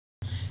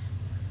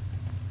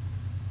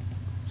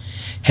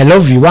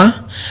Hello viewer,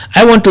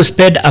 I want to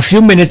spend a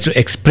few minutes to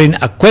explain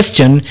a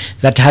question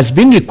that has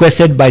been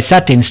requested by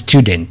certain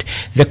student.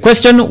 The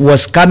question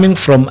was coming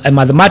from a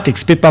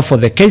mathematics paper for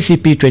the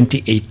KCPE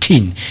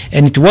 2018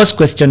 and it was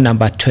question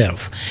number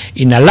 12.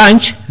 In a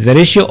lunch, the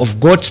ratio of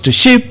goats to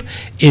sheep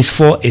is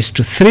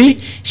 4:3,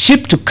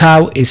 sheep to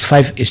cow is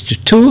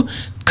 5:2,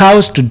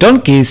 cows to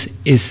donkeys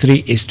is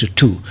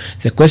 3:2.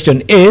 The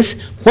question is,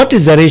 what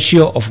is the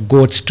ratio of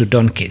goats to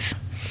donkeys?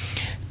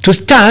 To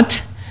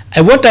start, I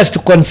want us to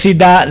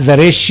consider the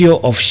ratio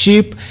of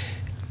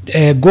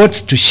goats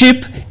to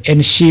sheep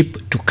and sheep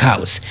to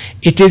cows.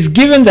 It is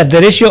given that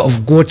the ratio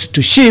of goats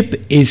to sheep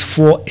is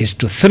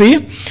 4:3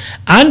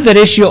 and the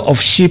ratio of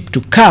sheep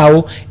to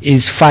cow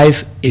is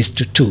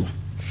 5:2.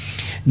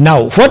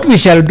 Now, what we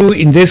shall do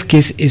in this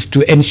case is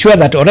to ensure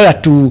that, or rather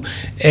to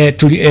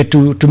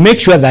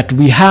make sure that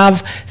we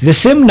have the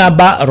same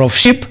number of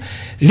sheep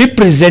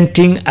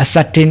representing a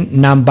certain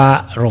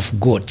number of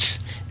goats.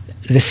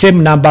 The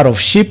same number of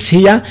sheep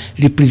here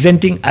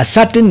representing a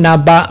certain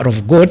number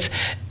of goats,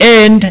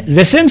 and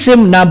the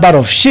same number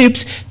of sheep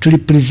to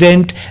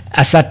represent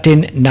a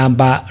certain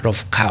number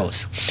of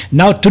cows.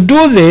 Now, to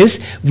do this,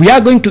 we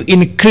are going to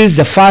increase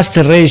the first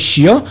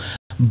ratio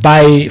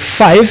by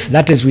 5.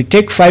 That is, we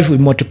take 5, we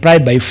multiply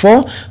by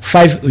 4,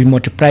 5 we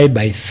multiply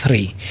by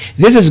 3.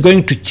 This is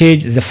going to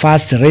change the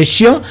first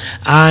ratio,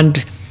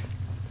 and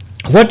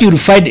what you'll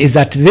find is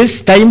that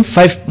this time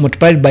 5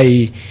 multiplied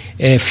by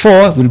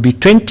 4 will be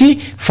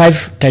 20,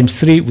 5 times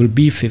 3 will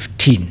be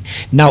 15.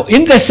 Now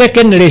in the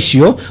second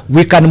ratio,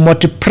 we can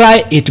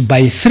multiply it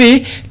by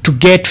 3 to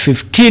get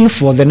 15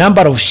 for the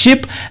number of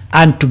sheep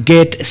and to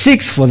get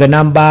 6 for the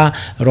number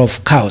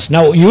of cows.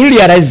 Now you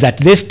realize that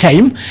this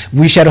time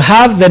we shall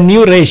have the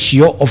new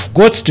ratio of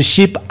goats to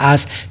sheep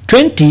as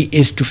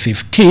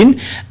 20:15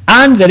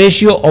 and the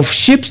ratio of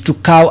sheep to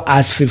cow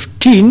as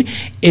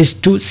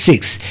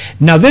 15:6.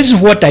 Now this is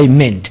what I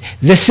meant.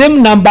 The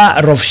same number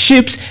of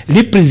sheep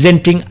representing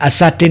a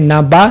certain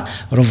number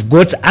of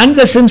goats and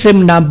the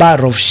same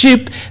number of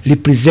sheep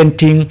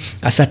representing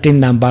a certain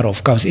number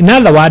of cows. In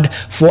other words,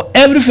 for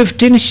every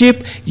 15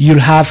 sheep you'll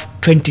have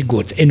 20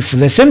 goats, and for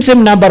the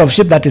same number of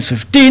sheep, that is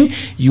 15,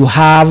 you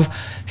have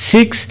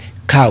 6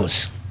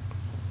 cows.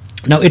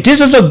 Now it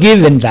is also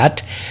given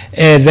that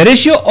the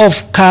ratio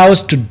of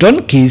cows to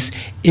donkeys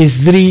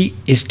is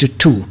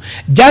 3:2.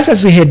 Just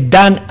as we had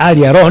done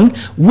earlier on,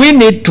 we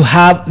need to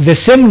have the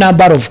same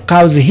number of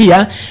cows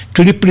here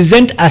to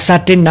represent a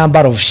certain number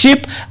of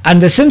sheep and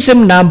the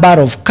same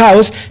number of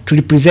cows to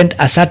represent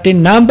a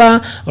certain number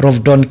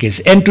of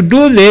donkeys. And to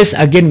do this,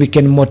 again, we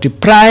can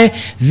multiply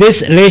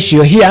this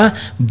ratio here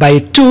by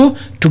 2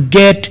 to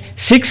get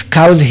 6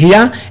 cows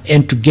here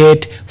and to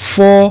get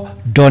 4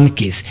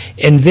 donkeys.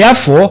 And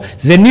therefore,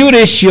 the new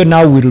ratio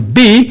now will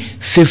be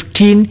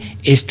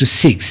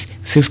 15:6.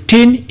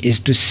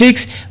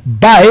 15:6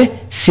 by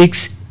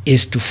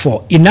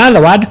 6:4. In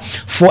other words,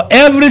 for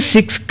every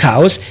 6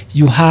 cows,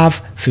 you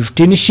have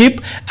 15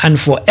 sheep, and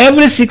for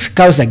every 6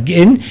 cows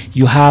again,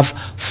 you have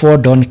 4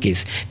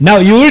 donkeys. Now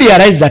you will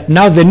realize that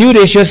now the new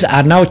ratios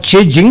are now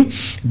changing,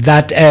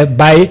 that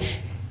by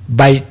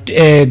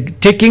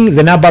taking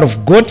the number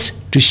of goats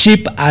to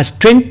sheep as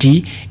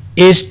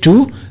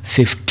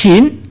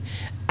 20:15,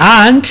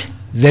 and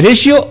the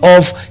ratio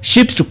of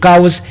sheep to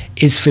cows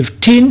is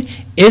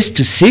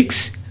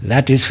 15:6,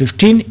 that is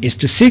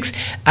 15:6,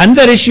 and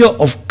the ratio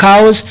of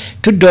cows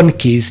to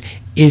donkeys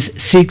is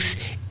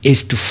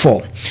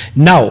 6:4.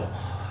 Now,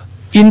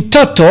 in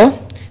total,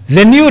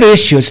 the new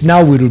ratios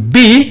now will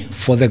be,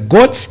 for the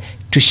goats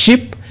to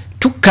sheep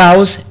to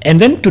cows and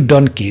then to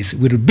donkeys,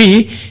 will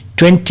be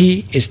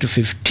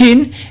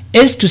 20:15,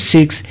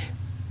 6,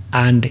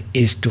 and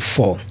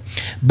 4.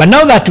 But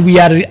now that we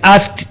are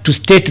asked to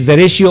state the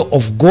ratio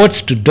of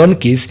goats to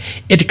donkeys,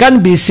 it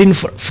can be seen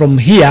from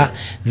here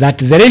that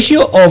the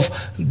ratio of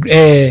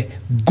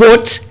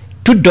goats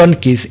to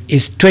donkeys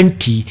is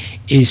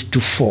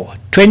 20:4.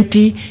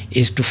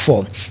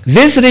 20:4.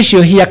 This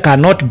ratio here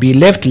cannot be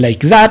left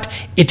like that.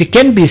 It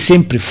can be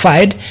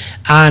simplified,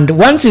 and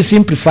once you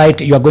simplify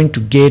it, you are going to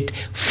get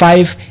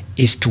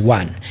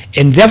 5:1.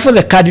 And therefore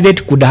the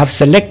candidate could have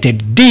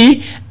selected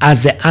D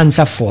as the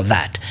answer for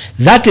that.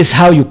 That is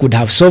how you could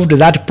have solved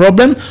that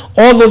problem,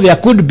 although there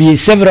could be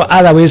several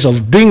other ways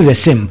of doing the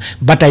same.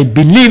 But I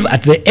believe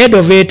at the end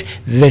of it,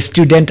 the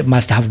student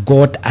must have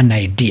got an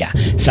idea.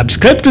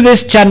 Subscribe to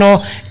this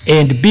channel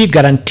and be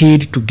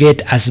guaranteed to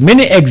get as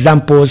many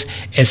examples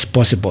as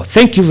possible.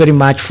 Thank you very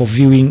much for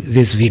viewing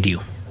this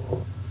video.